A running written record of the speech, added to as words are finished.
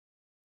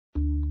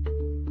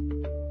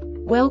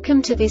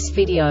Welcome to this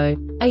video.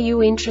 Are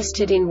you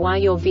interested in why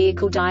your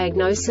vehicle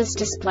diagnosis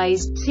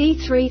displays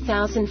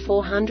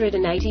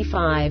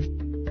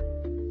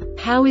C3485?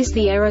 How is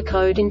the error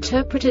code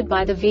interpreted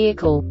by the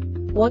vehicle?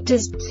 What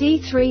does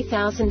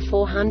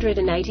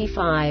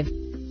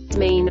C3485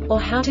 mean,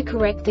 or how to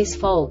correct this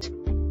fault?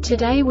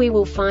 Today we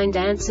will find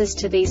answers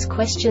to these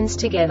questions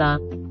together.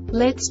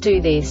 Let's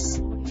do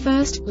this.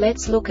 First,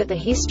 let's look at the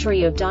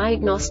history of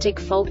diagnostic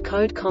fault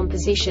code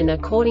composition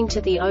according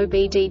to the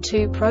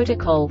OBD2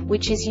 protocol,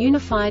 which is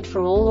unified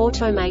for all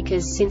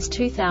automakers since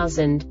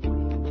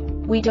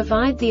 2000. We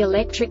divide the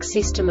electric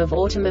system of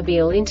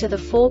automobile into the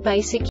four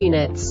basic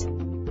units: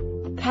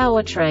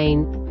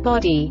 powertrain,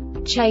 body,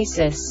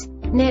 chassis,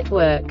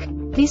 network.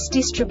 This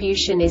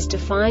distribution is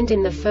defined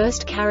in the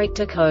first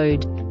character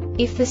code.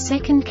 If the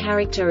second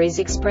character is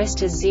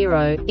expressed as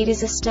 0, it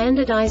is a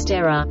standardized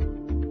error.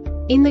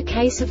 In the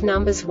case of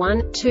numbers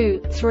 1,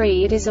 2,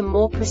 3, it is a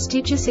more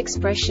prestigious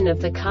expression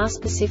of the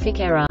car-specific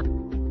error.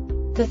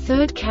 The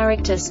third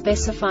character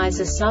specifies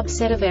a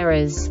subset of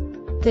errors.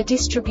 The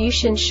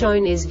distribution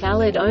shown is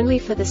valid only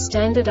for the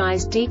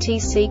standardized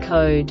DTC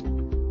code.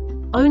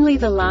 Only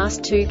the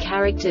last two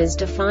characters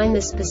define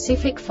the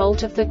specific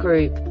fault of the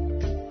group.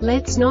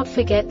 Let's not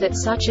forget that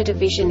such a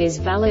division is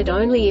valid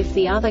only if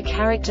the other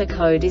character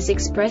code is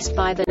expressed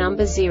by the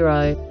number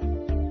 0.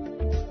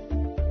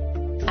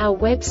 Our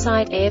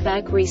website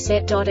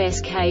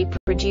airbagreset.sk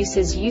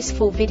produces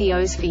useful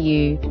videos for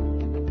you.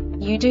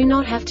 You do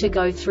not have to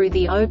go through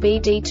the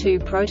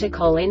OBD2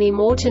 protocol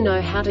anymore to know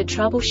how to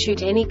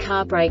troubleshoot any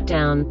car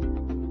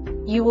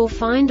breakdown. You will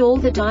find all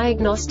the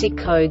diagnostic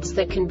codes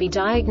that can be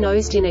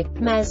diagnosed in a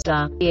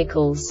Mazda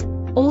vehicles.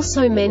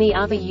 Also many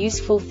other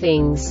useful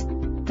things.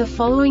 The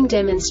following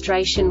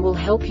demonstration will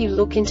help you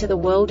look into the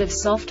world of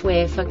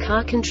software for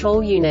car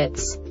control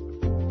units.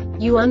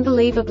 You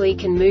unbelievably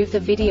can move the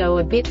video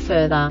a bit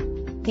further.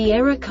 The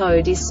error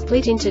code is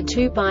split into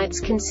 2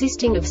 bytes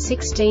consisting of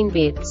 16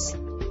 bits.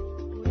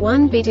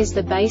 1 bit is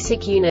the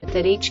basic unit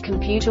that each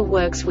computer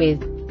works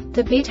with.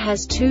 The bit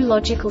has 2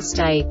 logical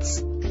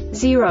states: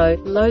 0,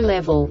 low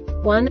level,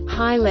 1,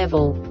 high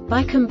level.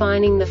 By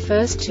combining the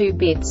first 2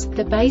 bits,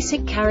 the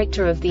basic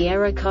character of the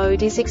error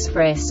code is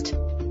expressed.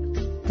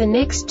 The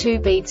next 2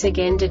 beats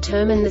again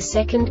determine the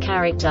second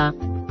character.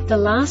 The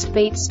last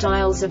beat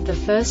styles of the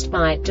first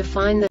byte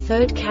define the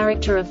third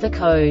character of the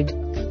code.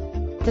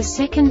 The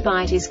second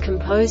byte is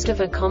composed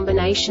of a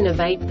combination of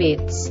 8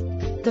 bits.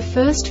 The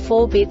first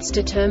 4 bits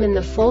determine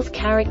the fourth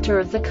character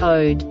of the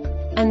code.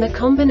 And the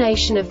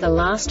combination of the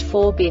last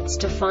 4 bits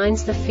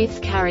defines the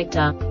fifth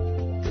character.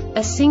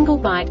 A single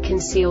byte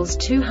conceals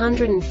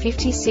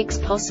 256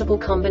 possible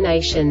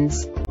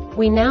combinations.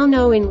 We now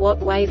know in what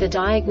way the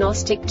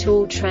diagnostic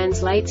tool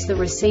translates the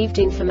received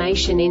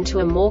information into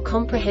a more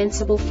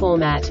comprehensible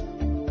format.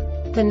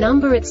 The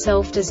number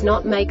itself does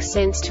not make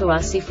sense to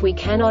us if we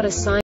cannot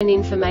assign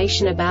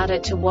information about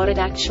it to what it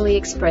actually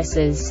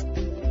expresses.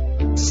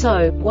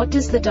 So, what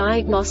does the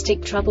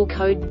Diagnostic Trouble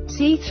Code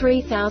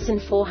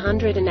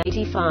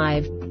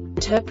C3485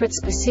 interpret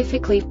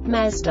specifically for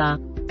Mazda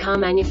car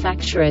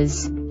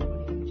manufacturers?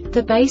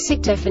 The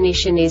basic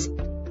definition is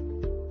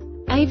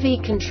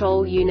AV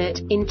control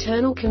unit,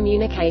 internal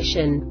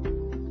communication.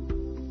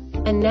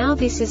 And now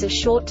this is a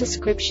short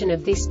description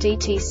of this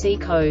DTC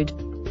code.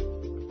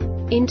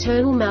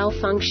 Internal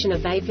malfunction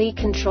of AV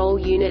control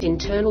unit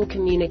internal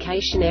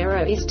communication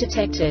error is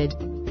detected.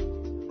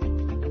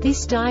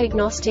 This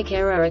diagnostic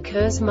error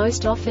occurs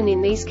most often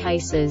in these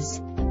cases: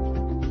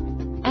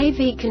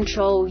 AV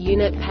control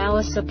unit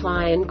power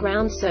supply and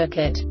ground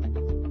circuit.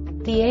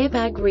 The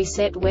Airbag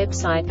Reset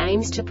website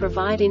aims to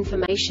provide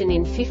information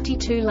in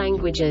 52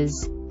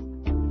 languages.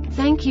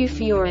 Thank you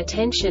for your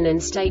attention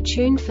and stay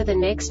tuned for the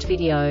next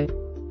video.